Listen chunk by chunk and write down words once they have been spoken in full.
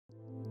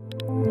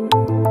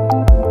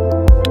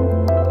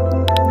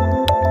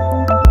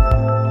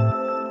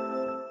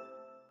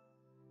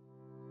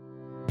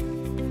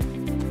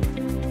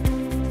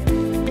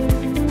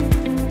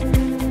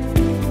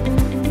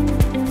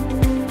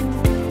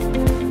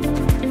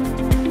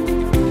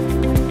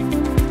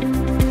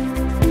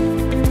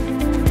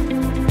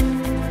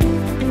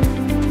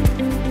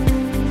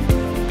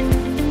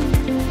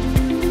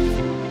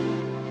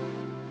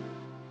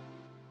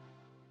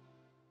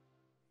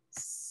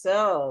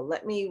So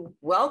let me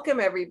welcome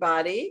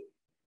everybody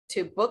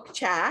to Book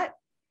Chat,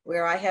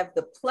 where I have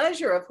the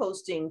pleasure of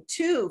hosting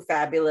two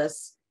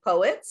fabulous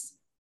poets,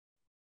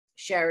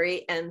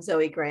 Sherry and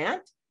Zoe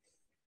Grant.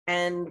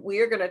 And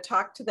we are going to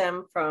talk to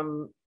them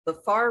from the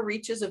far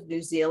reaches of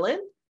New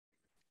Zealand.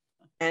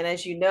 And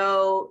as you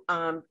know,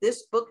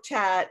 this book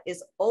chat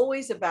is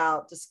always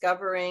about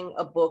discovering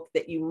a book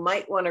that you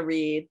might want to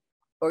read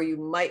or you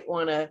might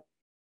want to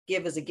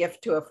give as a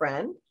gift to a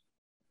friend,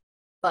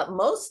 but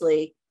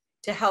mostly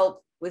to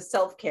help with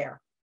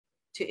self-care,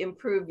 to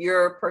improve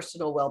your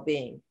personal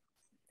well-being.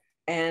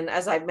 And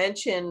as I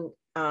mentioned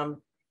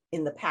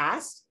in the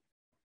past,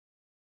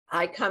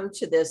 I come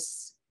to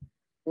this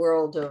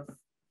world of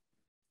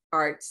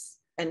arts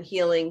and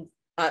healing,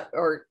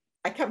 or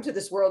I come to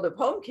this world of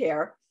home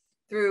care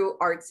through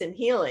arts and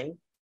healing.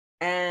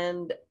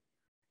 And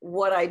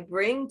what I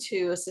bring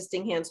to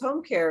Assisting Hands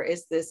Home Care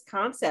is this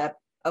concept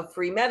of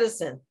free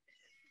medicine.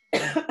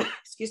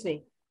 Excuse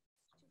me.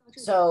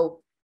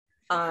 So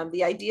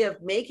the idea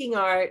of making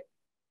art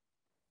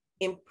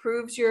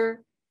improves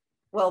your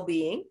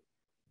well-being.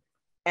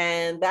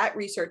 And that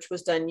research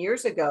was done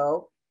years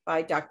ago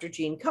by Dr.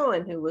 Jean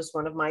Cohen, who was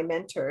one of my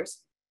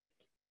mentors.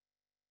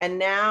 And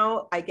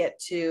now I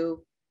get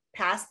to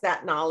pass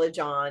that knowledge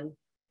on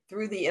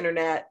through the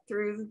internet,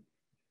 through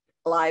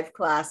live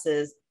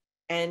classes,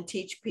 and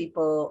teach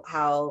people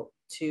how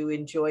to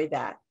enjoy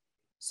that.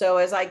 So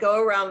as I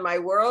go around my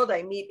world,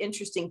 I meet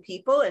interesting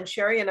people, and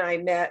Sherry and I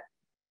met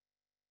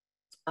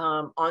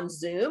on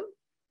Zoom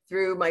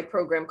through my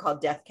program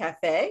called Death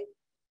Cafe.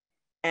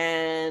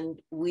 And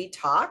we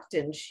talked,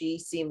 and she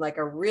seemed like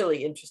a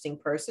really interesting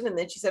person. And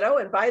then she said, oh,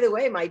 and by the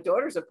way, my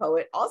daughter's a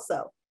poet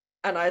also.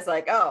 And I was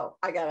like, oh,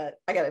 I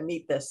gotta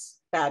meet this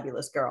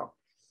fabulous girl.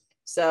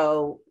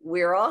 So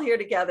we're all here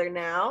together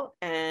now.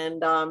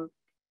 And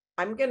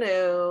I'm going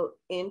to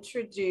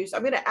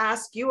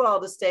ask you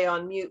all to stay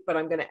on mute, but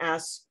I'm going to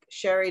ask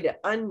Sherry to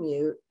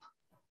unmute.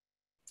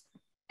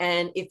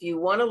 And if you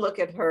want to look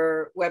at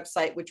her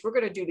website, which we're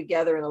going to do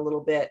together in a little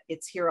bit,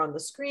 it's here on the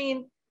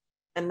screen,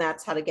 and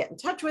that's how to get in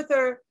touch with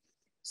her.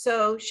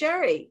 So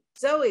Sherry,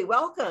 Zoe,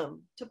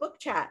 welcome to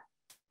Book Chat.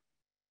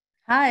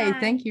 Hi,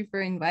 thank you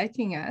for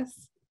inviting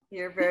us.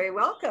 You're very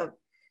welcome.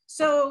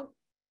 So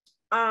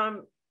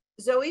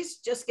Zoe's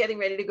just getting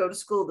ready to go to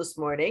school this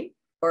morning.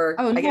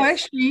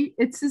 Actually,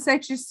 it's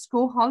actually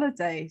school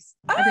holidays.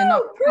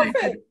 Oh,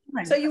 perfect.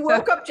 So you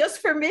woke up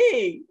just for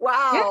me.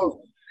 Wow.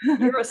 Yeah.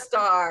 You're a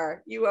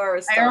star. You are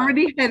a star. I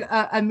already had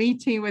a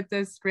meeting with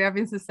the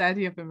Scriabin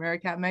Society of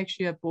America. I'm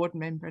actually a board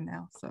member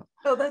now. So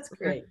oh, that's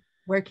great.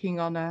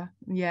 Working on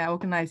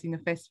organizing a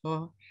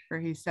festival for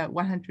his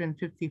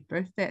 150th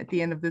birthday at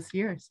the end of this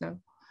year. So.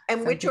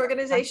 And which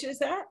organization is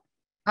that?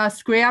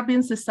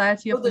 Scriabin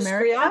Society of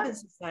America. The Scriabin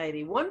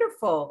Society.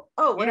 Wonderful.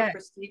 Oh, what a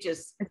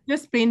prestigious. It's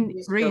just been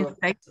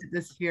reinstated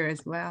this year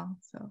as well.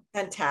 So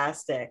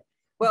fantastic.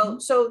 Well,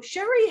 so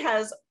Sherry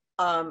has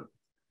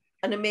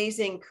an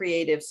amazing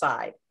creative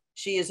side.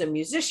 She is a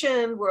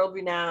musician,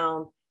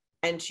 world-renowned,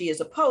 and she is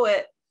a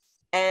poet.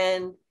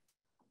 And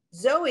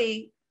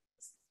Zoe,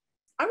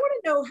 I want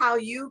to know how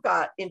you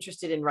got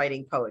interested in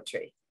writing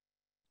poetry.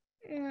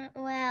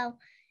 Well,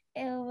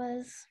 it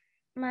was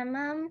my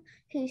mom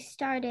who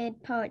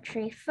started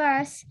poetry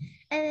first,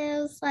 and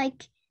it was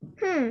like,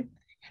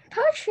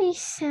 poetry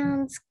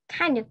sounds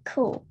kind of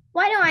cool.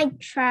 Why don't I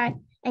try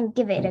and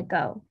give it a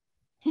go?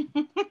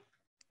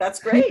 That's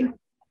great.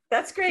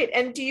 That's great.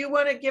 And do you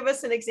want to give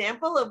us an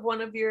example of one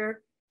of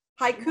your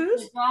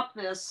haikus? Drop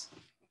this.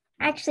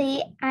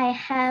 Actually, I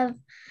have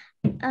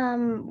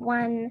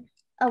one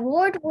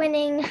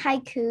award-winning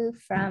haiku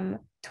from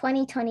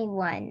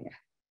 2021,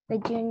 the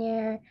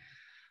junior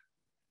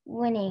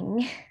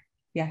winning.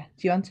 Yeah,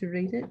 do you want to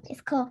read it? It's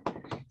called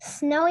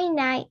Snowy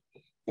Night,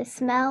 the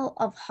Smell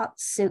of Hot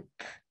Soup.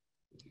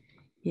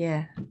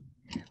 Yeah.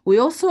 We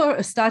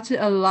also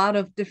started a lot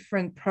of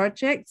different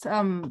projects,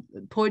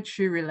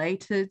 poetry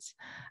related.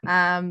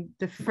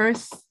 The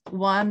first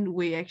one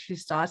we actually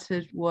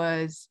started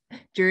was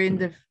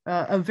during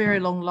a very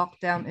long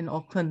lockdown in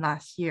Auckland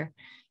last year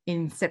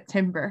in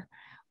September.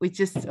 We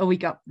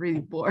got really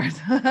bored.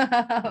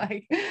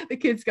 Like the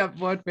kids got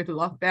bored with the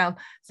lockdown.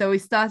 So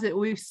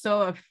we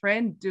saw a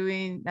friend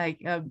doing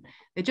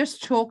they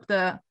just chalked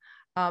the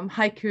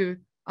haiku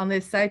on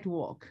their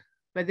sidewalk,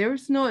 but there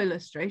was no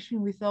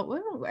illustration. We thought,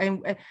 well,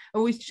 and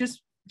we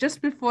just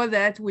before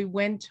that, we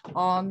went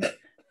on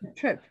a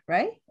trip,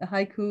 right? A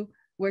haiku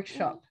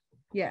workshop.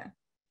 Yeah.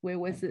 Where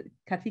was it?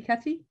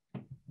 Kati?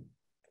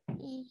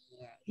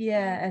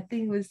 Yeah, I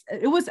think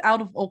it was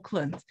out of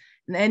Auckland.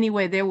 And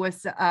anyway, there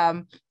was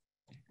a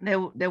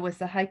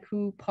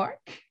haiku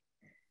park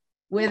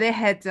where they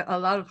had a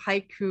lot of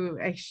haiku.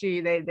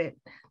 Actually,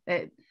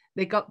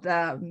 they got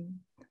the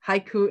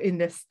haiku in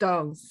the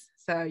stones,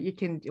 so you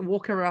can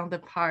walk around the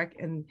park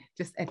and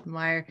just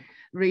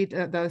read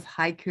those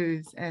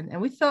haikus. And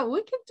we thought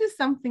we could do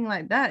something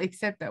like that,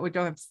 except that we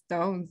don't have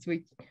stones.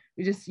 We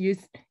just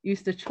use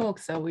the chalk,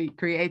 so we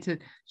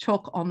created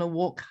chalk on the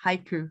walk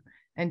haiku.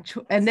 And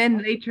then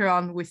later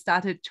on, we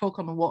started Chalk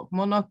on the Walk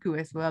Monoku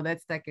as well.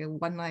 That's like a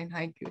one-line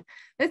haiku.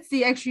 That's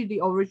actually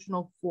the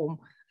original form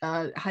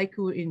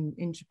haiku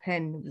in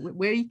Japan,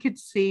 where you could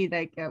see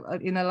like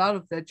in a lot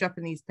of the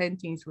Japanese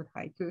paintings with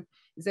haiku,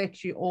 it's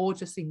actually all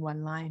just in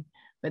one line.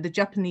 But the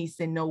Japanese,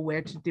 they know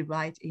where to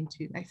divide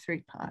into like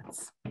 3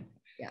 parts.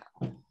 Yeah.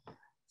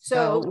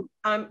 So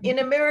in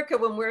America,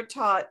 when we're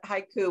taught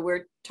haiku,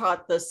 we're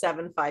taught the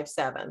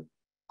 7-5-7.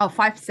 Oh,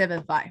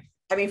 5-7-5.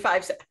 I mean,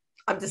 5.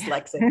 I'm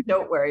dyslexic.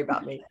 Don't worry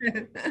about me.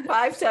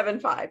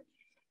 5-7-5.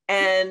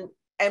 And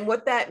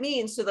what that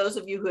means to those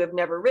of you who have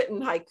never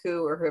written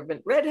haiku or who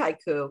haven't read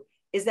haiku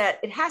is that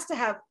it has to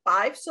have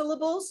 5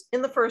 syllables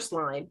in the first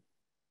line,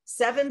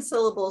 7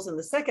 syllables in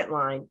the second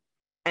line,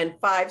 and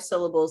 5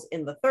 syllables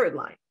in the third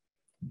line.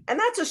 And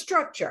that's a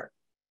structure.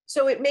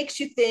 So it makes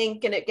you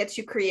think and it gets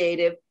you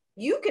creative.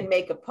 You can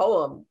make a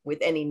poem with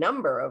any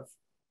number of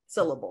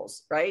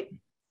syllables, right?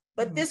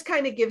 But this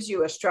kind of gives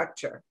you a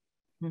structure.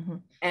 Mm-hmm.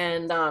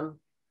 And I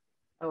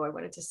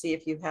wanted to see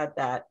if you had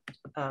that.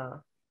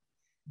 There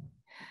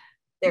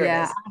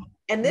it is.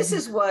 And this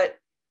is what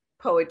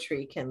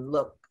poetry can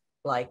look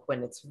like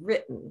when it's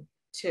written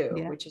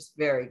too, which is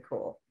very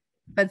cool.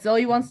 But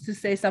Zoe wants to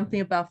say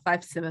something about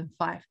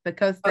 5-7-5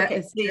 because that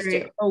is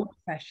very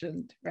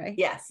old-fashioned, right?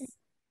 Yes.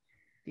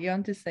 Do you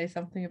want to say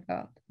something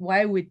about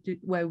why we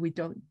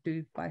don't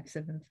do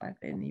 5-7-5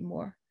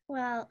 anymore?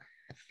 Well,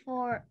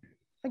 for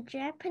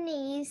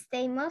Japanese,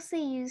 they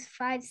mostly use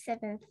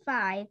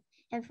 5-7-5,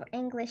 and for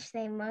English,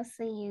 they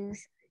mostly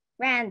use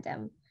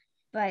random.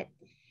 But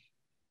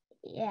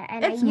yeah,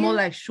 and it's more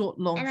like short,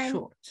 long,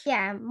 short.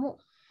 Yeah,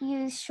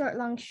 use short,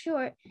 long,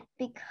 short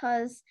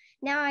because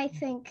now I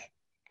think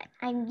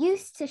I'm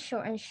used to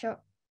short and short,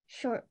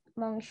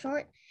 long,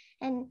 short,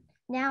 and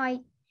now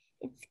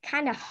it's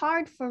kind of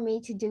hard for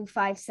me to do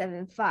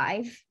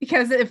 5-7-5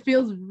 because it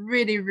feels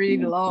really,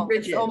 really long.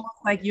 Rigid. It's almost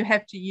like you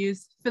have to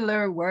use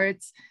filler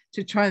words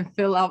to try and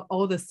fill out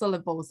all the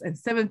syllables, and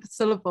 7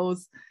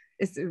 syllables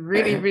is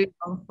really, really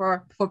long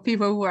for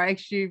people who are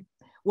actually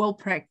well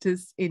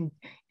practiced in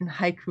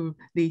haiku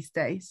these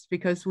days,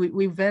 because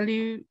we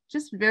value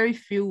just very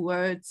few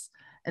words,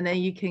 and then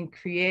you can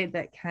create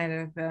that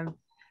kind of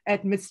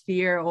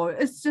atmosphere, or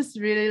it's just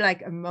really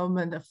like a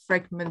moment, a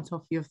fragment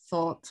of your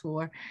thoughts,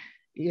 or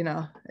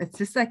it's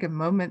just like a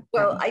moment.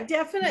 Well, I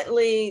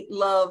definitely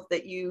love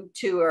that you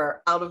two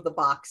are out of the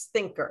box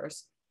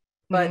thinkers,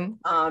 but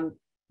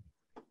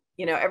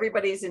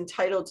everybody's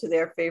entitled to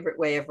their favorite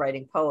way of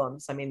writing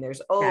poems. I mean,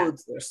 there's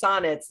odes, there's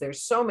sonnets,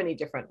 there's so many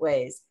different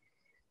ways.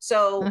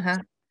 So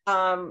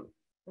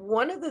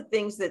one of the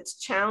things that's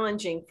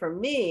challenging for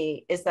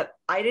me is that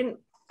I didn't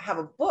have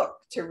a book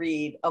to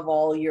read of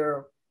all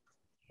your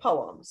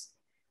poems.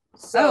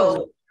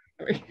 So,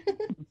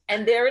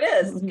 and there it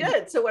is.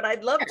 Good. So what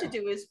I'd love to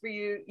do is for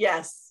you,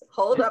 yes,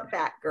 hold up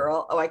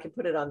Batgirl. Oh, I can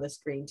put it on the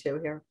screen too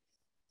here.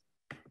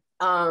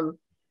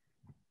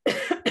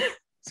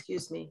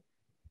 Excuse me.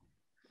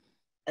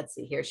 Let's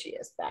see, here she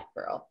is,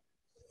 Batgirl.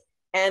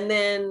 And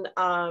then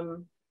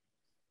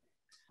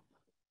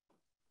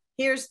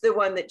here's the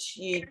one that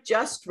she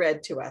just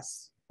read to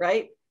us,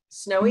 right?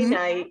 Snowy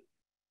night,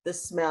 the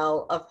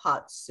smell of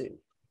hot soup.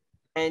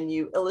 And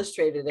you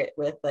illustrated it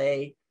with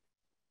a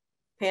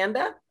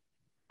panda?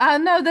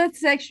 No,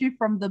 that's actually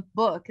from the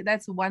book.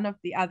 That's one of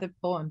the other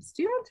poems.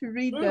 Do you want to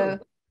read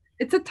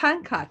it's a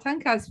tanka.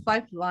 Tanka is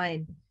 5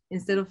 lines.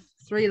 Instead of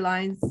 3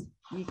 lines,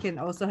 you can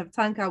also have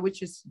tanka,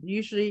 which is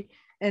usually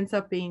ends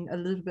up being a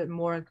little bit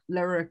more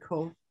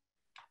lyrical.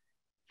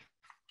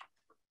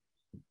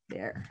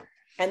 There.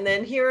 And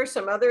then here are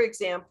some other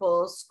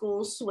examples.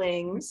 School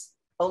swings,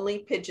 only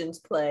pigeons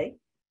play.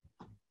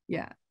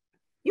 Yeah.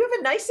 You have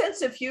a nice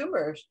sense of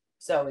humor,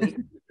 Zoe.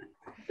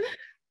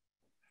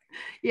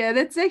 Yeah,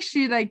 that's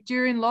actually like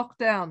during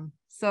lockdown.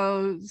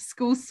 So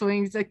school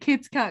swings, the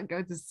kids can't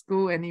go to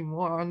school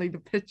anymore. Only the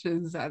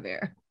pigeons are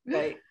there.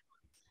 Right.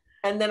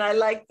 And then I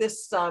like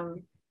this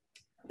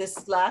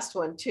this last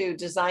one too.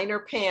 Designer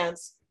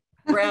pants,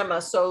 grandma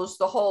sews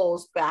the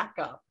holes back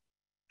up.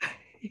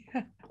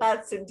 Yeah.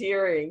 That's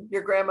endearing.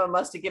 Your grandma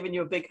must have given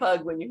you a big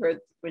hug when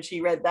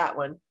she read that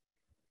one.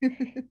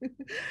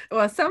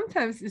 Well,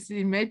 sometimes it's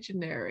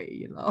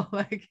imaginary,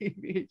 like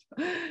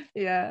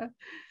yeah.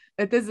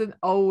 It doesn't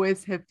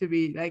always have to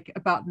be like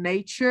about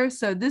nature.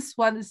 So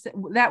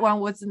that one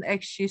wasn't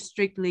actually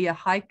strictly a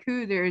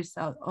haiku. There is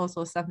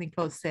also something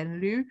called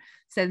senryu.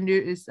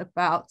 Senryu is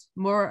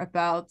more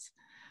about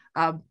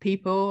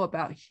people,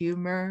 about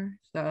humor.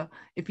 So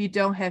if you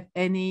don't have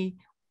any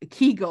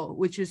kigo,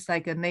 which is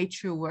like a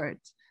nature word,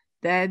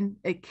 then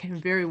it can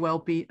very well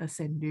be a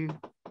senryu.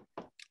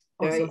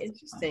 Very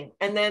interesting.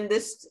 And then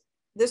this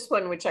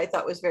one, which I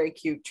thought was very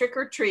cute, trick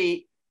or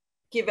treat,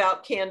 give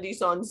out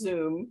candies on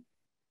Zoom.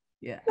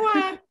 Yeah.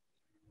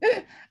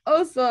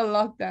 Also a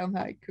lockdown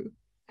haiku.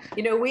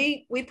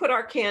 We put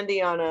our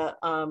candy on a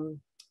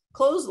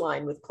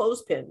clothesline with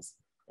clothespins,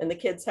 and the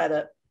kids had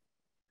it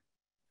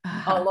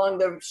along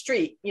the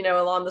street,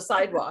 along the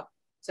sidewalk.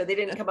 So they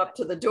didn't come up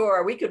to the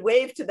door. We could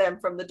wave to them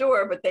from the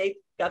door, but they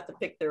got to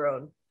pick their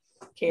own.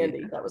 candy.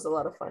 Yeah. That was a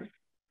lot of fun.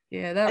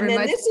 Yeah, that And then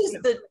reminds this is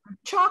the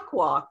chalk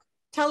walk.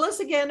 Tell us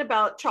again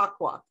about chalk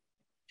walk.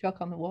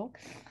 Chalk on the walk.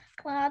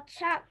 Well,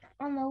 chalk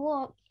on the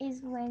walk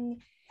is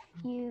when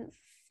you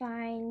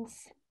find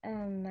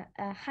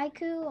a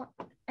haiku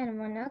and a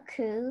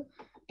monoku,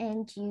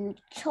 and you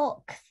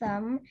chalk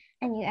them,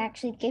 and you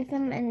actually give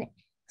them a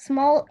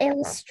small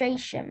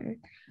illustration,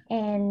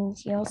 and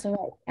you also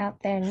write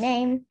out their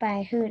name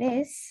by who it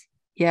is.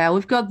 Yeah,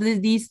 we've got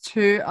these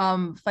two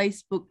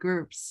Facebook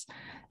groups,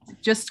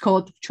 just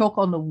called Chalk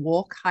on the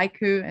Walk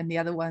Haiku, and the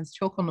other one's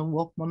Chalk on the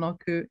Walk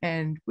Monoku,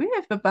 and we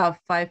have about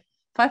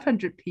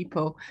 500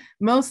 people,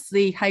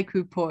 mostly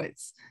haiku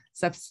poets,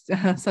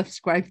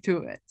 subscribe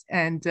to it.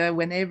 And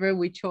whenever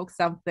we chalk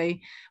something,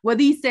 well,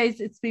 these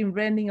days it's been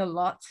raining a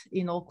lot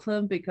in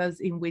Auckland because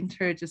in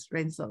winter it just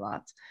rains a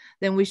lot.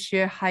 Then we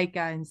share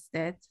haiga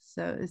instead.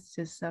 So it's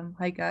just some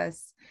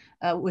haigas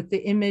with the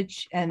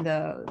image and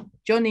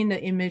joining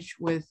the image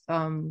with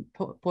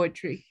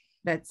poetry.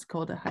 That's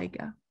called a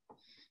haiga.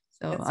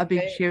 So That's I've been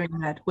great. sharing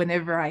that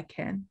whenever I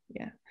can.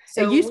 Yeah.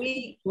 So it used to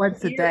be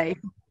once a day.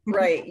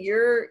 Right.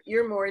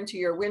 You're more into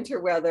your winter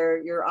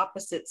weather, you're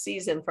opposite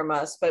season from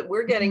us, but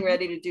we're getting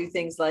ready to do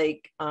things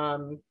like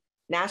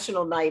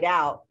National Night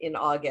Out in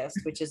August,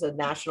 which is a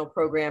national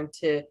program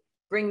to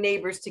bring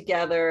neighbors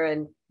together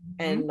and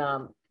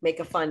make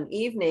a fun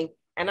evening.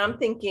 And I'm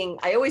thinking,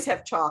 I always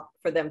have chalk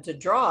for them to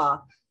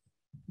draw.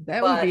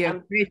 That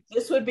would be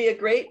this would be a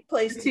great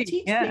place to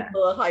teach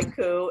people a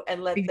haiku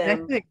and let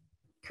them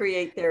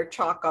create their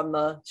chalk on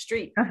the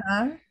street.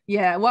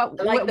 Yeah. Well,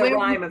 I like the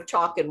rhyme of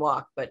chalk and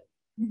walk, but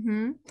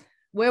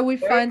where we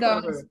find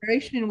our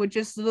inspiration, we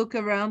just look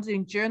around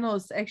in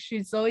journals.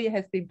 Actually, Zoe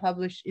has been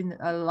published in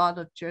a lot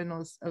of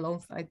journals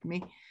alongside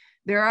me.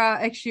 There are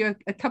actually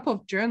a couple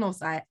of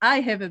journals I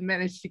haven't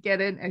managed to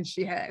get in, and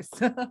she has.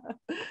 So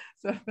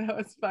that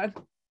was fun.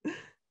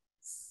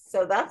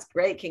 So that's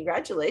great.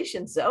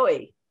 Congratulations,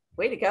 Zoe.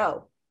 Way to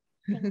go.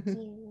 Thank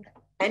you.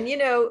 And, you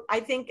know,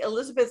 I think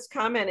Elizabeth's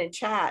comment in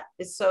chat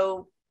is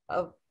so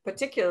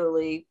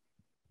particularly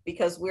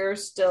because we're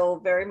still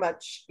very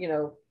much, you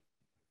know,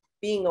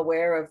 being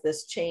aware of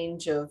this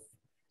change of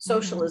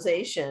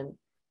socialization.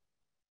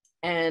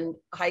 And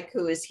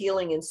haiku is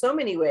healing in so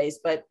many ways,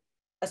 but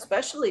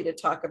especially to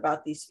talk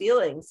about these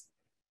feelings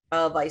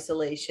of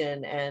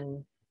isolation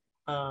and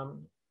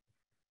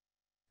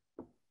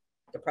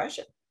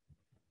depression.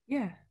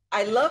 Yeah.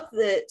 I love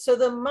that. So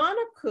the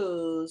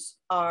monokus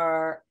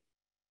are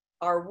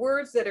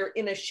words that are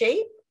in a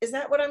shape. Is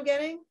that what I'm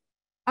getting?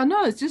 Oh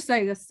no, it's just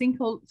like a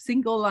single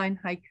line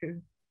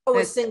haiku. Oh,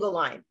 a single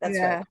line. That's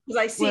right. Because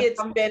I see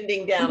it's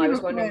bending down. I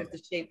was wondering if the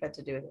shape had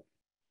to do with it.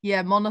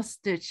 Yeah,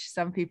 monostitch,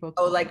 some people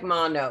call like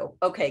mono.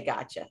 Okay,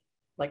 gotcha.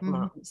 Like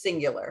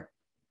singular.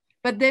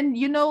 But then,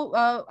 you know,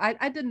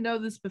 I didn't know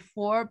this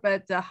before,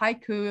 but a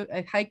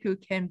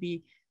haiku can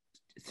be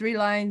 3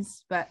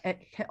 lines, but it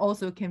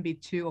also can be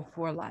 2 or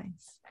 4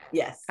 lines.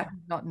 Yes. I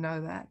did not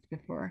know that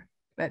before.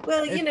 But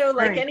well, you know,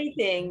 like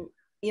anything,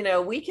 you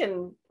know, we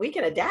can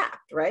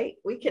adapt, right?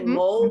 We can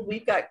mold.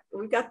 We've got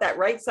that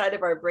right side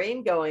of our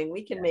brain going.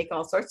 We can make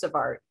all sorts of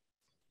art.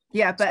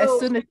 Yeah, but as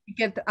soon as you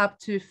get up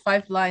to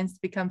 5 lines,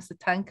 it becomes a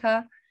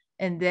tanka,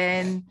 and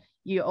then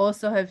you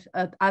also have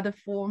other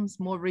forms,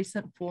 more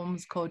recent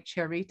forms called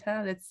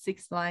charita. That's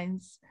 6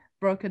 lines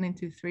broken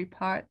into 3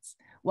 parts: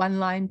 1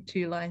 line,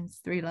 2 lines,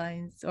 3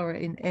 lines, or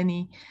in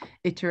any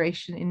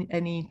iteration, in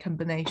any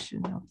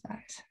combination of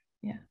that.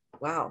 Yeah.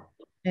 Wow.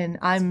 And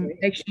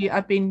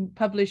I've been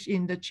published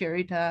in the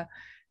charita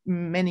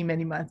many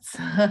months.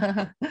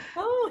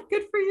 Oh,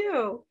 good for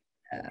you.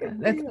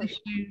 That's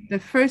actually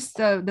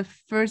the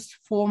first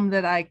form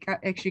that I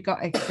actually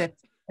got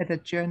accepted at a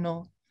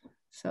journal.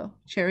 So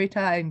charita,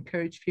 I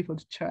encourage people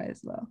to try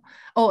as well.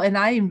 Oh, and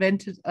I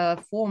invented a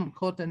form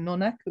called a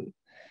nonaku.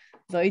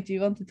 Zoe, do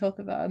you want to talk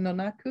about a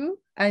nonaku?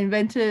 I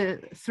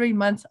invented 3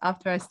 months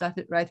after I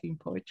started writing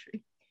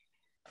poetry.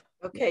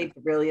 Okay,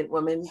 brilliant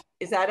woman.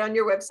 Is that on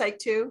your website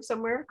too,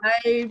 somewhere?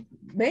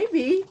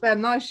 Maybe, but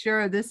I'm not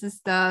sure. This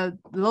is the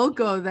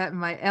logo that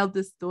my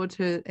eldest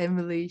daughter,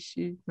 Emily,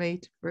 she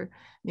made for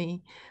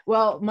me.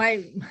 Well,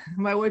 my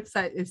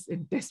website is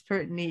in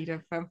desperate need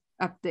of an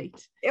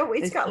update. Yeah,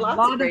 it's got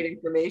lots of great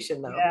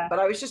information though. Yeah. But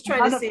I was just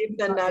trying to see if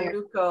the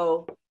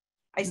Nanuko,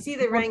 I see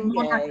the Renge.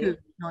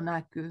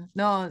 Nonaku.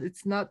 No,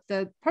 it's not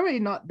probably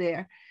not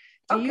there.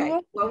 Okay,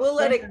 well, we'll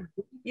let it,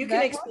 you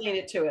can explain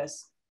it to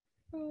us.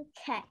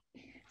 Okay,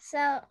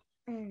 so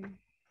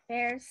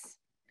there's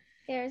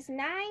 9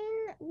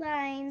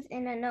 lines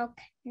in a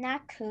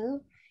naku.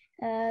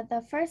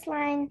 The first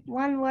line,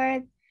 1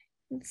 word.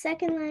 The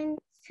second line,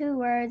 2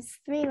 words.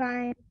 3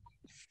 lines,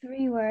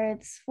 3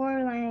 words.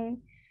 4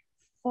 line,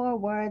 4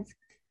 words.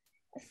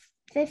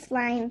 5th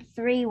line,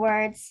 3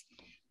 words.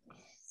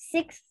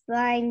 6th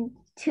line,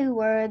 2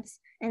 words,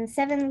 and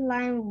 7th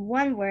line,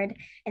 1 word.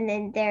 And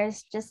then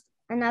there's just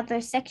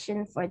another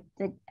section for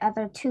the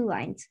other 2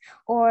 lines,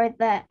 or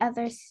the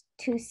other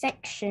 2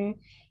 section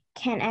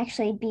can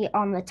actually be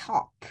on the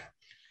top.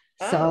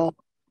 So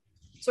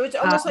So it's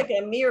almost like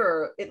a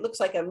mirror. It looks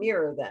like a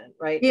mirror then,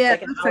 right? Yeah,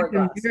 It's like an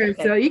hourglass.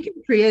 Okay. so you can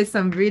create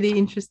some really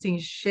interesting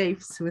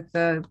shapes with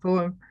the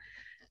poem.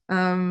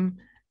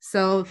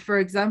 So for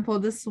example,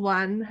 this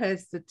one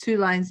has the two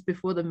lines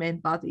before the main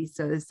body.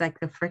 So it's like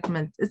a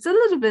fragment. It's a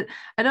little bit,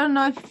 I don't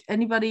know if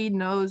anybody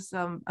knows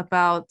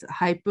about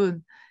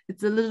Haiku.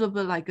 It's a little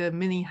bit like a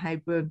mini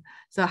Haiku.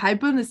 So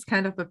Haiku is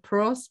kind of a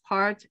prose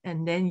part,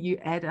 and then you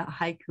add a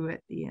haiku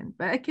at the end,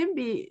 but it can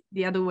be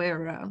the other way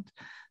around.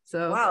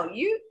 So wow,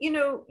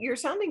 you're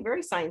sounding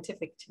very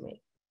scientific to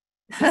me.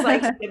 It's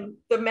like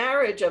the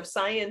marriage of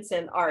science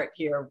and art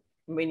here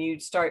when you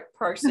start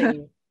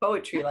parsing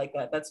poetry like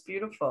that. That's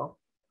beautiful.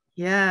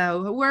 Yeah,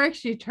 we're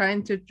actually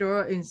trying to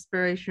draw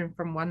inspiration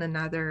from one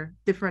another,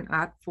 different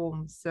art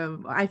forms.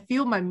 So I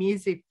feel my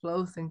music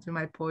flows into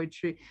my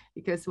poetry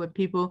because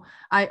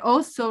I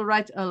also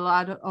write a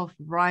lot of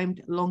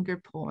rhymed longer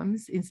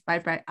poems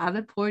inspired by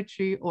other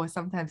poetry or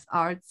sometimes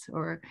arts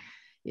or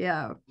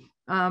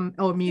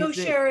or music.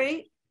 So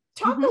Sherry,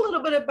 talk a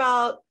little bit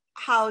about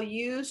how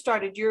you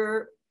started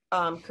your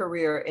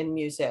career in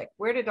music.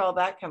 Where did all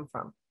that come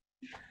from?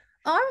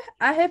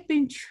 I have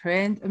been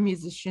trained a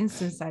musician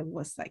since I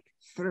was like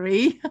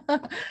 3.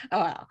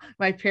 Well,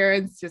 my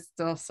parents just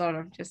oh,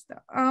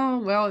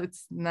 well,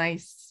 it's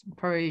nice,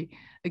 probably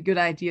a good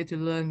idea to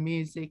learn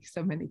music.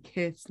 So many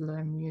kids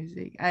learn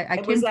music.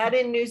 Was that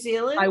in New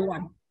Zealand?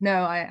 Taiwan.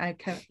 No, I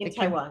came in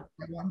Taiwan.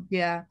 Taiwan.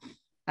 Yeah,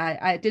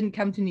 I didn't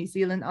come to New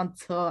Zealand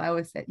until I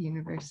was at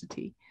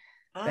university.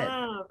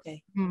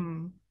 Okay.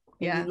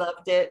 Yeah. You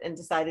loved it and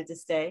decided to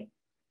stay?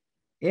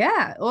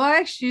 Yeah, well,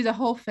 actually, the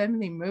whole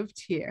family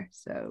moved here.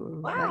 So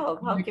wow,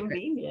 how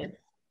convenient.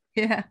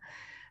 Yeah,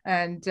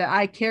 and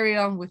I carried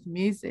on with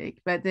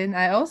music, but then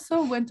I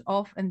also went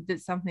off and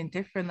did something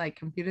different, like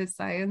computer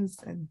science,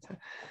 and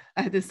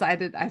I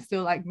decided I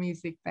still like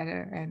music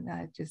better, and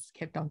I just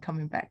kept on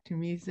coming back to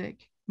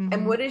music.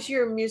 And what is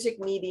your music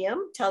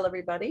medium? Tell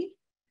everybody.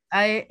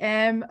 I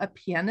am a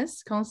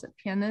pianist, concert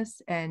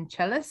pianist and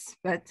cellist.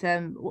 But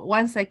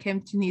once I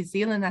came to New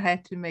Zealand, I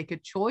had to make a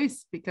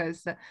choice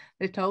because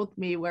they told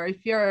me, well,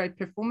 if you're a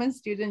performance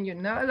student, you're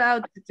not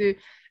allowed to do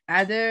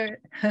other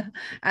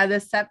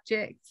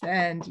subjects,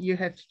 and you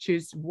have to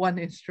choose one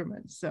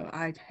instrument. So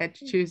I had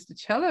to choose the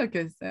cello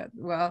because,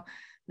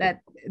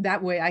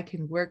 that way I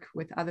can work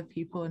with other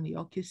people in the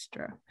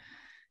orchestra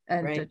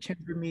and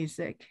chamber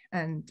music.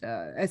 And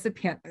as a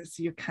pianist,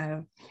 you kind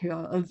of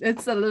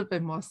it's a little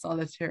bit more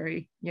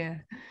solitary. Yeah.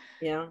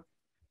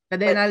 But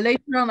then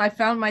later on I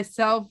found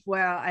myself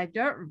I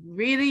didn't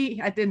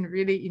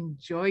really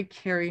enjoy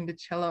carrying the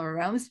cello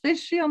around,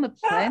 especially on the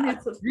plane.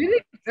 It's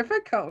really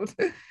difficult.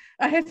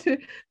 I had to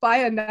buy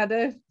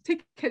another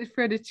ticket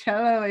for the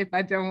cello if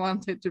I don't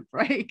want it to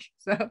break.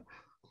 So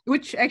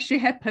which actually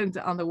happened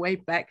on the way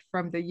back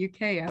from the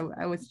UK.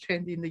 I was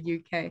trained in the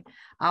UK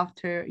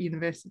after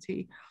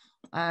university.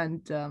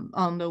 And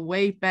on the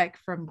way back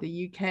from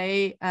the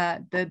UK,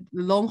 the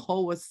long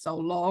haul was so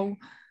long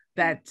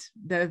that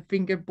the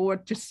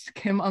fingerboard just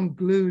came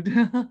unglued.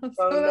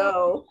 So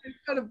no. It's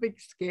got a big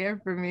scare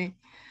for me.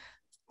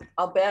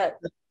 I'll bet.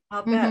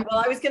 Well,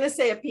 I was going to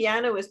say a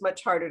piano is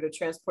much harder to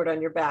transport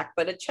on your back,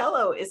 but a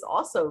cello is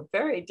also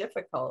very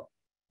difficult.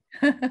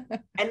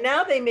 And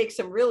now they make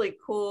some really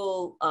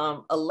cool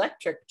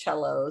electric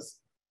cellos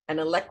and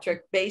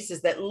electric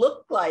basses that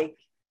look like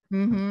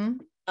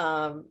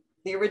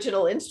the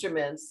original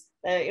instruments.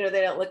 They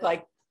don't look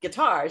like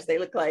guitars. They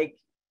look like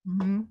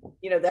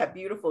that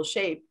beautiful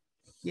shape.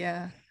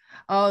 Yeah.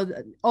 Oh,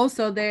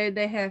 also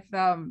they have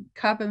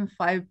carbon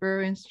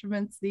fiber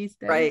instruments these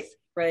days.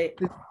 Right.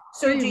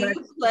 So do you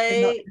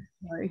play?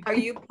 Are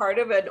you part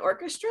of an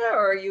orchestra,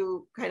 or are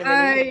you kind of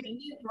an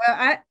independent? Well,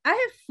 I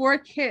have 4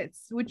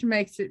 kids, which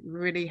makes it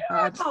really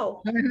hard.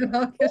 Oh,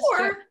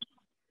 4?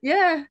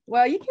 Yeah.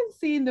 Well, you can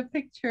see in the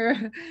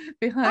picture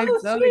behind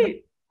Zoe.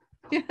 Sweet.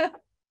 Yeah.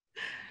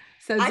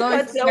 So I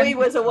thought Zoe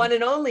was a one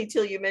and only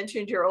till you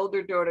mentioned your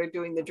older daughter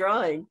doing the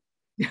drawing.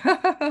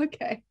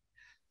 Okay.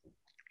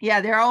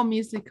 Yeah, they're all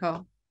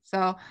musical.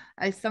 So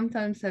I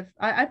sometimes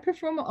I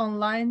perform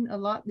online a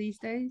lot these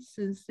days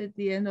since at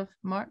the end of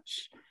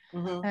March.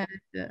 And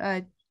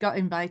I got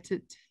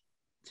invited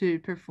to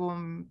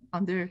perform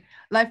under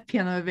Live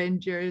Piano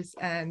Avengers,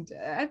 and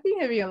I've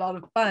been having a lot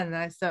of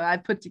fun. So I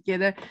put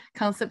together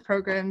concert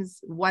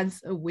programs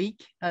once a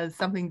week,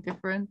 something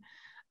different.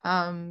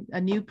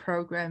 A new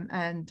program,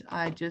 and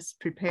I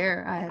just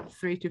prepare. I have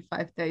 3 to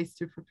 5 days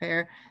to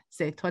prepare,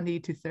 say 20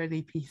 to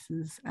 30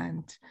 pieces,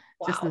 and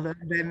just learn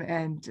them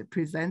and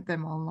present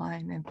them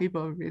online, and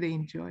people really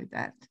enjoy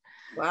that.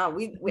 Wow,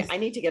 I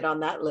need to get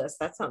on that list.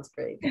 That sounds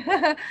great.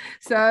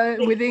 So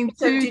within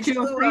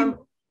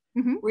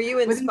were you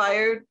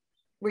inspired?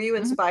 Were you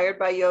inspired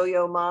by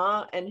Yo-Yo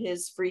Ma and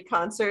his free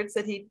concerts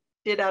that he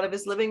did out of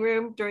his living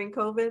room during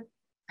COVID?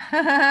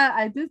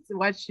 I did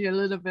watch a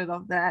little bit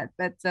of that,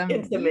 but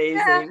it's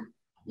amazing.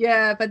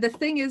 Yeah, but the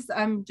thing is,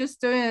 I'm just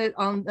doing it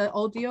on the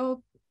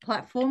audio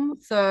platform.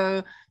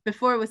 So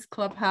before it was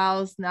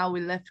Clubhouse, now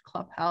we left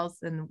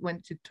Clubhouse and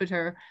went to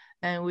Twitter,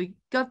 and we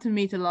got to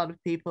meet a lot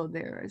of people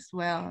there as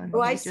well. And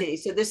Oh, I see.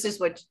 So this is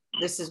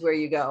where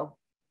you go.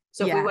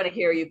 So if we Yeah. want to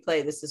hear you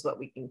play, this is what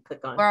we can click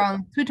on. We're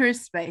on Twitter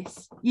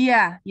Space.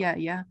 Yeah.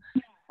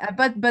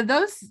 But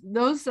those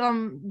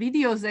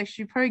videos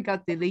actually probably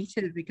got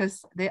deleted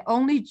because they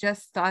only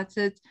just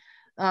started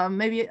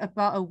maybe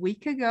about a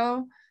week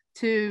ago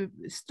to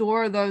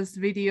store those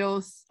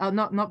videos,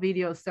 not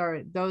videos,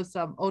 sorry, those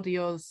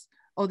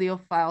audio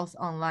files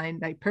online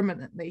like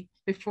permanently.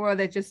 Before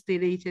they just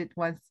deleted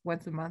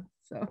once a month.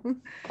 So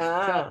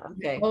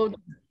Okay.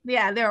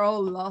 They're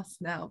all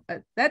lost now.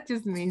 But that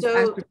just means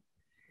so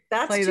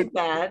that's too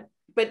bad.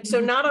 But so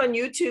not on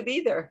YouTube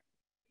either.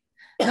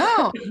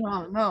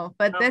 No,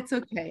 but that's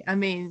okay. I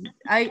mean,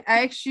 I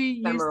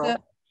actually used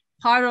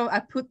I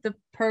put the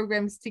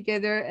programs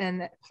together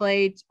and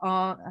played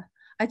on.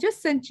 I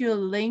just sent you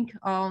a link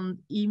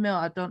on email.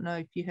 I don't know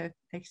if you have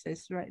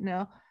access right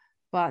now,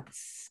 but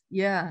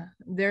yeah,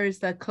 there is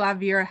the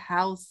Clavier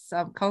House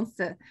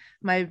concert,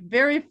 my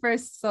very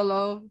first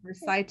solo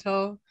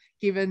recital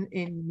given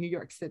in New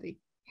York City.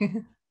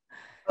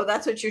 Oh,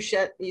 that's what you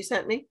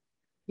sent me?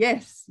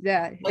 Yes,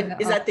 yeah.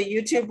 Is that the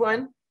YouTube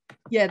one?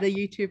 Yeah, the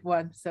YouTube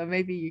one. So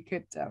maybe you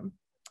could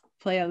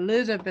play a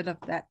little bit of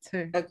that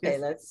too. Okay,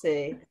 let's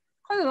see.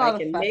 Quite a lot I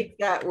can of fun. make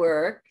that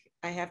work.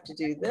 I have to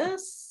do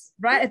this.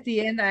 Right at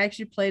the end, I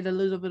actually played a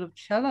little bit of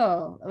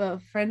cello. A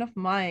friend of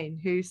mine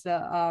who's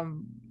a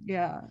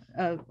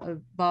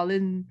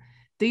violin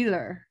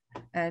dealer,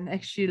 and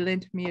actually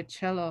lent me a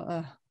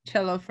cello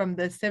from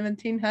the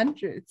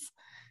 1700s.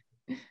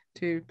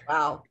 To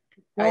wow.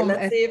 All right,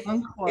 let's see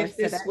if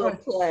this will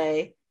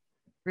play.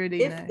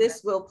 Really if nice.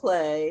 This will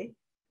play.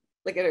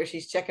 Look at her,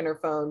 she's checking her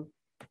phone.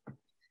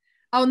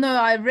 Oh no,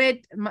 I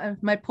read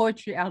my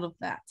poetry out of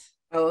that.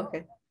 Oh,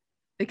 okay.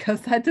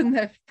 Because I didn't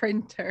have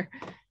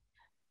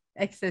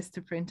access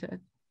to printer.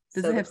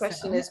 So the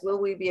question is,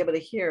 will we be able to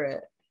hear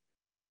it?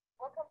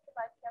 Welcome to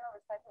my piano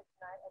recital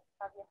tonight at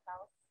Clavier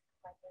House.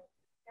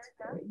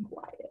 Very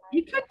quiet.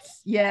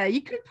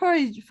 You could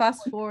probably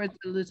fast forward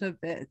a little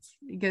bit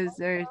because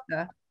there's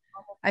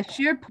I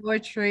share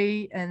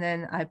poetry and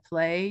then I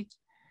played.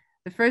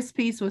 The first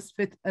piece was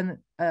with an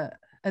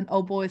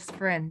oboist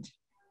friend.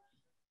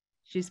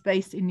 She's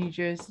based in New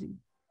Jersey.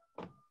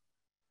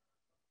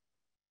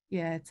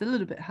 Yeah, it's a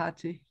little bit hard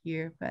to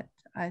hear, but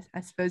I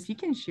suppose you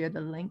can share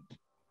the link.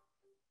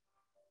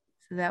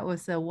 So that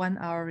was a 1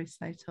 hour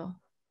recital.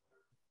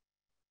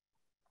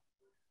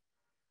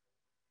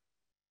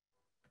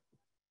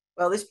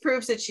 Well, this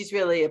proves that she's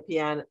really a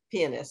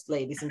pianist,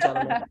 ladies and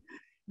gentlemen.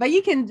 But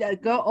you can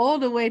go all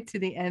the way to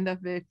the end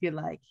of it if you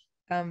like.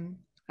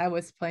 I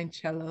was playing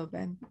cello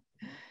then.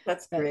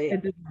 That's great.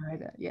 It didn't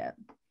matter. Yeah.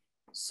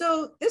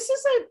 So this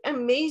is an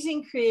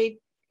amazing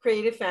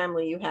creative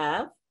family you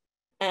have.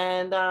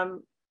 And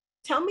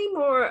tell me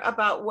more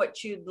about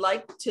what you'd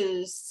like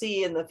to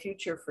see in the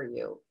future for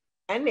you.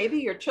 And maybe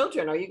your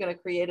children. Are you going to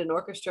create an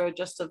orchestra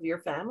just of your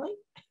family?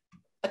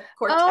 A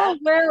quartet? Oh,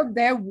 well,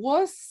 there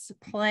was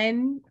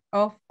plan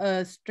of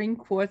a string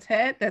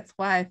quartet. That's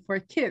why for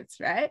kids,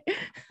 right?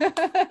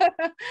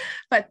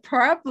 But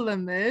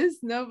problem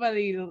is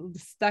nobody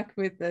stuck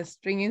with the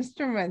string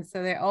instruments.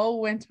 So they all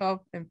went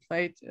off and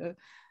played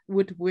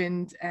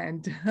woodwind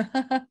and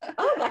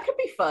oh, that could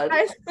be fun.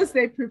 I suppose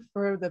they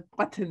prefer the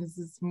buttons.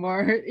 It's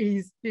more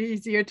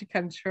easier to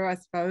control, I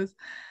suppose.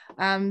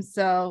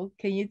 So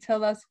can you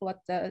tell us what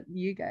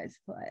you guys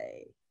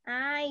play?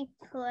 I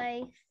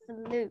play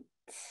flute.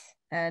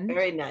 And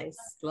very nice,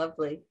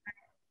 lovely.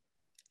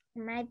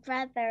 My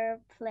brother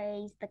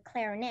plays the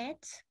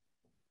clarinet.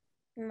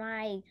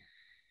 My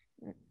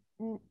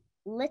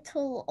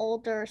little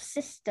older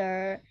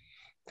sister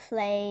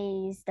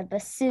plays the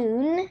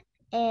bassoon,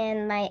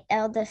 and my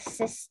eldest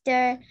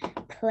sister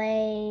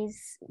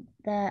plays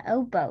the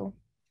oboe.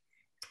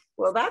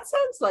 Well, that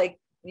sounds like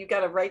you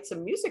got to write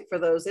some music for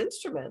those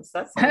instruments.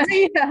 That's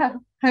yeah,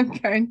 I'm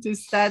going to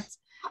start.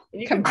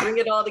 You can bring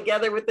it all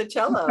together with the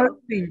cello.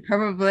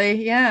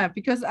 Probably, yeah,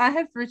 because I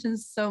have written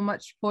so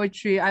much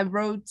poetry. I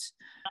wrote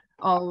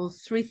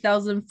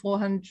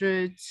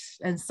 3,400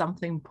 and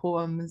something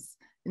poems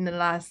in the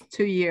last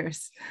 2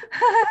 years.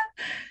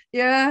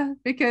 Yeah,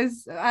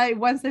 because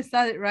once I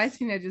started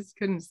writing, I just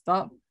couldn't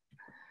stop.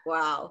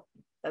 Wow.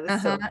 That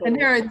is so cool. And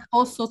there are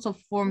all sorts of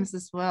forms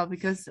as well,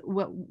 because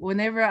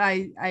whenever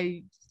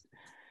I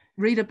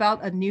read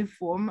about a new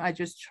form, I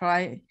just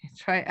try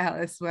out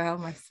as well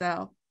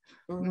myself.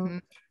 Mm-hmm.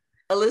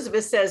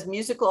 Elizabeth says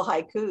musical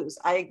haikus.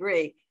 I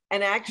agree.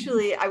 And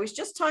actually, I was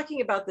just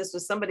talking about this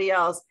with somebody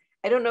else.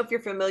 I don't know if you're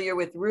familiar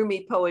with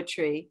Rumi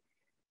poetry.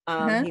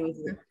 He was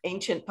an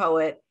ancient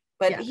poet,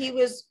 but he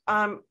was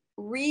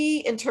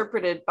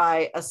reinterpreted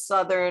by a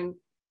Southern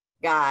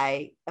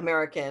guy,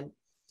 American,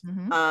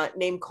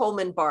 named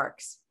Coleman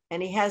Barks.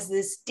 And he has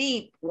this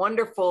deep,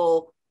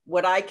 wonderful,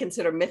 what I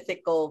consider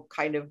mystical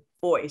kind of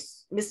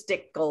voice.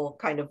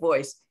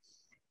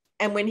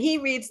 And when he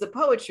reads the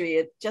poetry,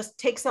 it just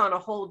takes on a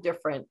whole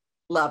different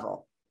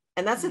level.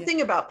 And that's the thing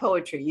about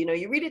poetry. You know,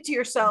 you read it to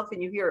yourself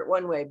and you hear it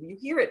one way, but you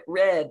hear it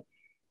read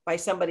by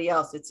somebody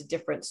else, it's a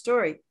different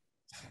story.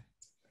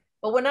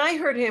 But when I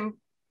heard him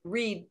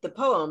read the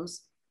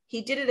poems,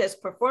 he did it as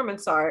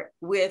performance art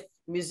with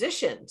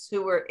musicians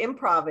who were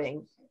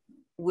improvising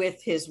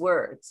with his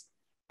words.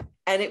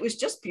 And it was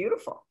just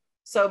beautiful.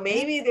 So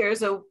maybe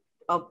there's a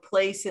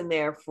place in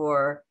there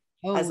for,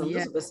 as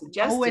Elizabeth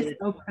suggested,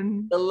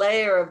 the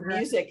layer of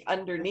music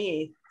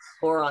underneath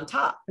or on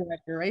top.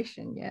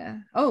 Decoration, yeah.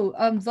 Oh,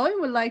 Zoe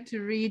would like to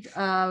read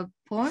a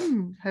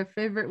poem, her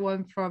favorite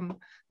one from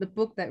the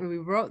book that we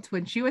wrote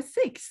when she was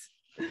 6.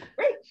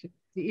 Great. She's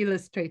the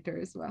illustrator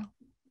as well.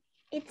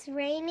 It's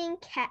raining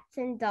cats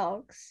and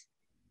dogs.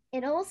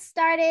 It all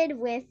started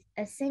with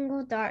a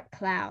single dark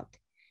cloud.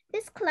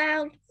 This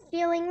cloud,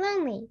 feeling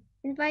lonely,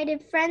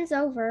 invited friends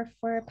over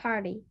for a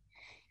party.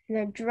 In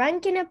their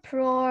drunken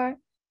uproar,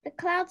 the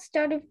cloud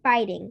started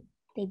fighting.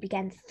 They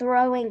began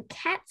throwing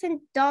cats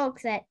and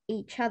dogs at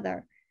each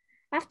other.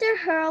 After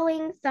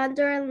hurling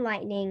thunder and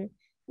lightning,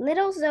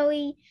 little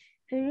Zoe,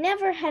 who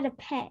never had a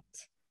pet,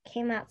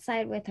 came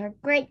outside with her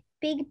great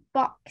big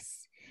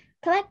box,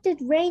 collected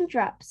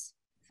raindrops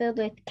filled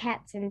with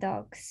cats and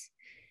dogs.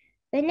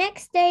 The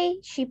next day,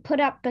 she put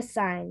up a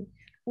sign,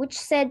 which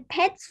said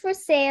pets for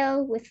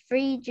sale with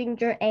free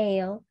ginger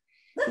ale.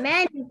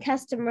 Many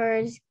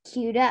customers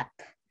queued up.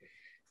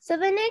 So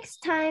the next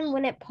time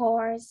when it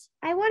pours,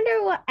 I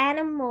wonder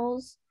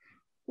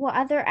what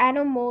other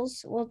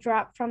animals will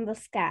drop from the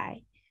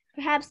sky.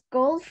 Perhaps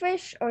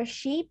goldfish or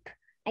sheep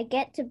I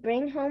get to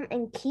bring home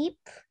and keep.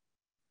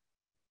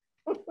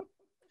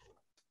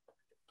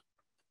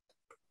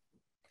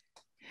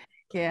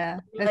 Yeah.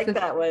 I like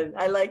that one.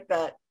 I like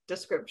that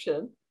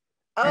description.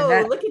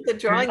 Oh, look at the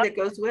drawing that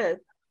goes with.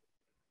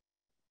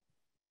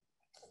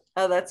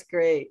 Oh, that's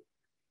great.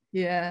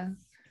 Yeah.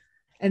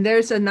 And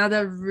there's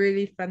another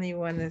really funny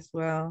one as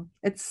well.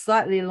 It's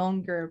slightly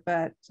longer,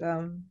 but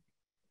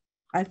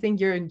I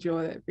think you'll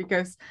enjoy it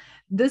because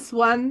this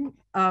one,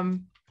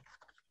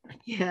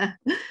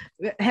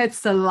 it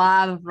has a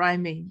lot of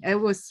rhyming. It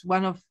was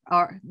one of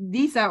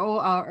these are all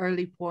our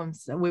early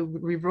poems that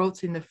we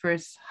wrote in the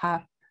first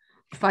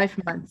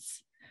 5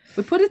 months.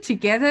 We put it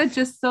together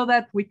just so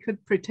that we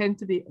could pretend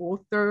to be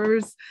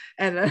authors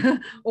and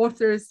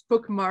author's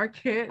book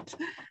market.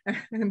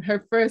 And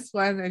her first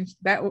one, and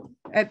that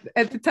at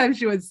the time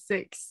she was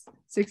 6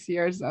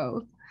 years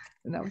old,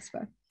 and that was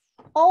fun.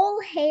 All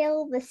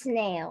hail the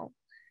snail.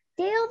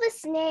 Dale the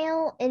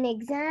snail, in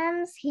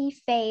exams he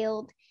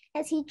failed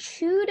as he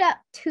chewed up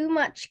too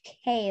much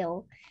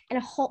kale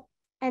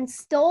and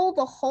stole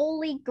the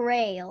holy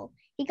grail.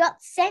 He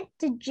got sent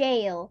to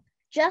jail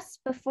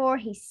just before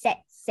he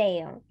set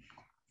sail.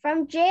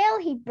 From jail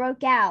he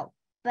broke out,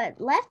 but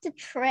left a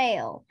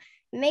trail,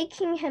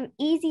 making him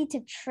easy to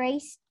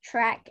trace,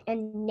 track,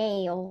 and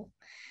nail.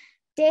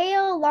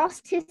 Dale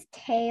lost his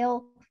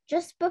tail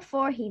just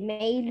before he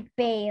made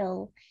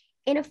bail.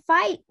 In a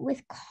fight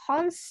with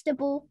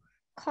Constable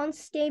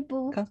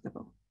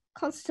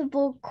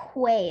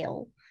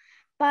Quail.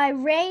 By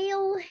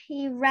rail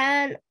he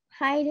ran,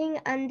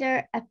 hiding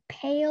under a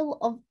pail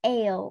of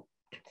ale.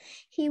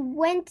 He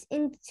went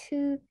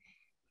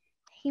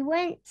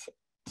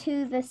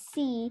to the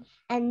sea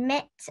and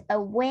met a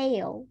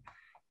whale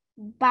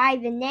by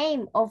the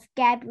name of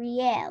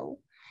Gabrielle,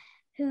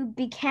 who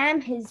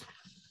became his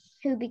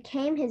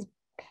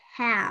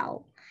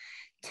pal.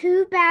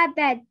 Too bad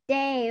that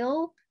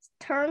Dale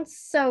turned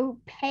so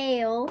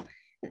pale,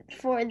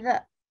 for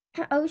the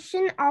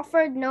ocean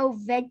offered no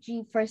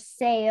veggie for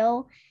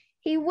sale.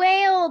 He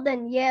wailed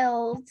and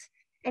yelled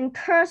and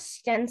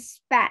cursed and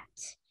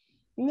spat.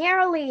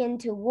 Nearly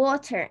into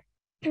water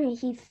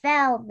he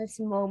fell this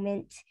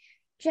moment,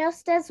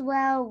 just as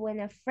well when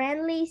a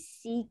friendly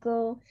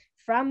seagull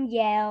from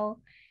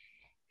Yale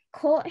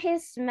caught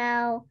his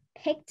smell,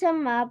 picked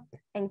him up,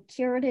 and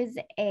cured his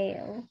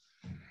ale.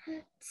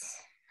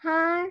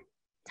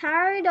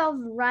 Tired of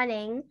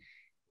running,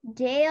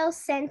 Dale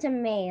sent a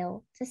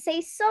mail to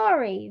say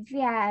sorry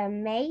via a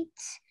mate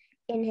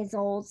in his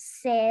old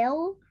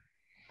sail.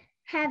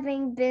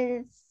 Having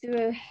been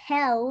through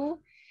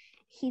hell,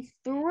 he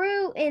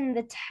threw in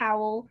the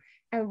towel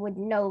and would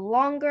no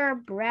longer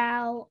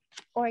growl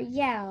or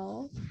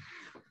yell.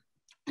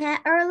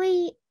 At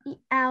early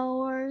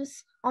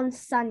hours on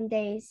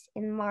Sundays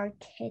in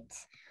market,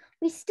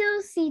 we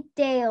still see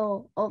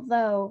Dale,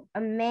 although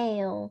a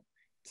male,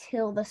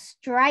 till the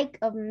strike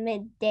of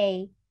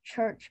midday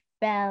church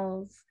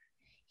bells.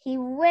 He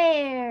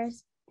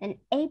wears an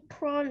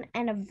apron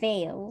and a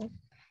veil.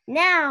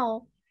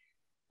 Now,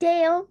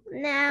 Dale,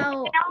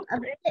 now a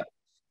bit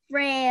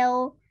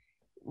frail,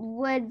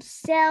 would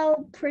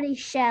sell pretty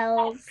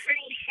shells,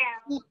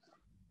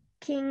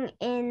 speaking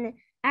in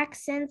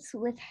accents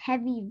with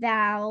heavy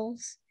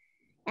vowels.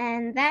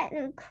 And that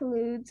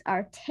includes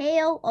our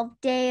tale of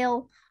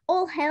Dale.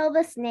 All hail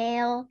the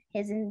snail,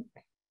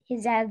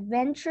 his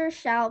adventure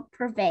shall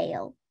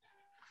prevail.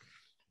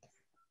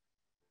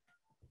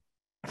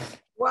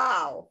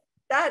 Wow,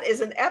 that is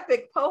an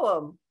epic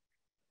poem.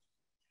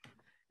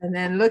 And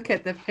then look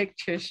at the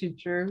picture she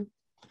drew.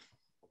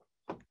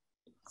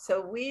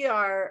 So we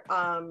are,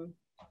 I'm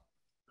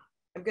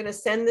going to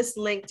send this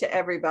link to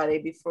everybody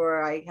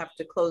before I have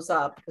to close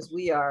up because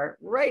we are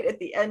right at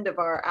the end of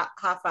our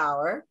half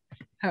hour.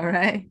 All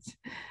right.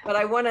 But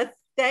I want to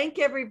thank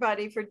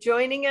everybody for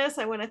joining us.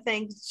 I want to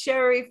thank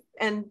Sherry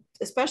and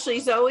especially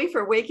Zoe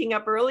for waking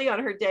up early on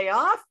her day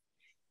off.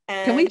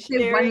 And can we say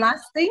Sherry, one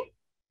last thing?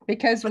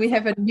 Because we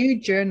have a new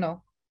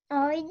journal.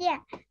 Oh yeah.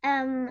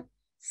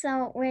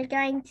 So we're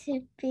going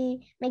to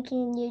be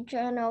making a new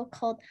journal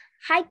called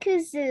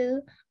Haiku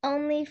Zoo,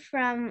 only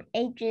from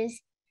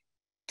ages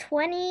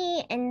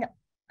 20 and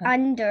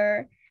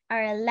under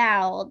are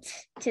allowed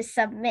to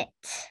submit.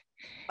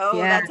 Oh,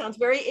 Yeah. that sounds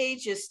very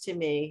ageist to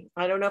me.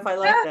 I don't know if I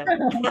like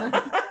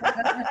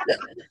that.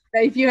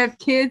 If you have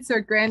kids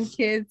or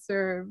grandkids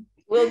or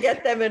we'll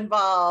get them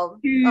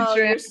involved. Oh,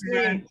 you're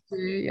sweet.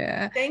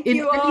 Yeah. Thank in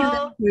you any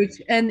all.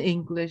 Language and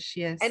English,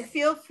 yes. And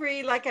feel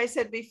free, like I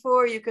said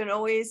before, you can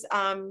always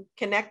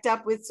connect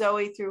up with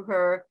Zoe through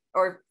her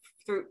or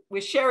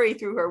with Sherry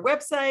through her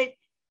website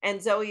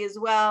and Zoe as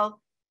well.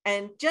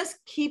 And just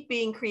keep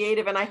being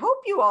creative. And I hope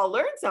you all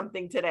learned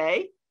something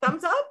today.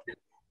 Thumbs up.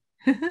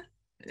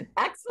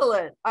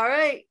 Excellent. All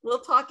right. We'll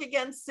talk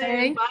again soon.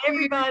 Thank Bye, you.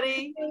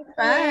 everybody.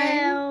 Bye.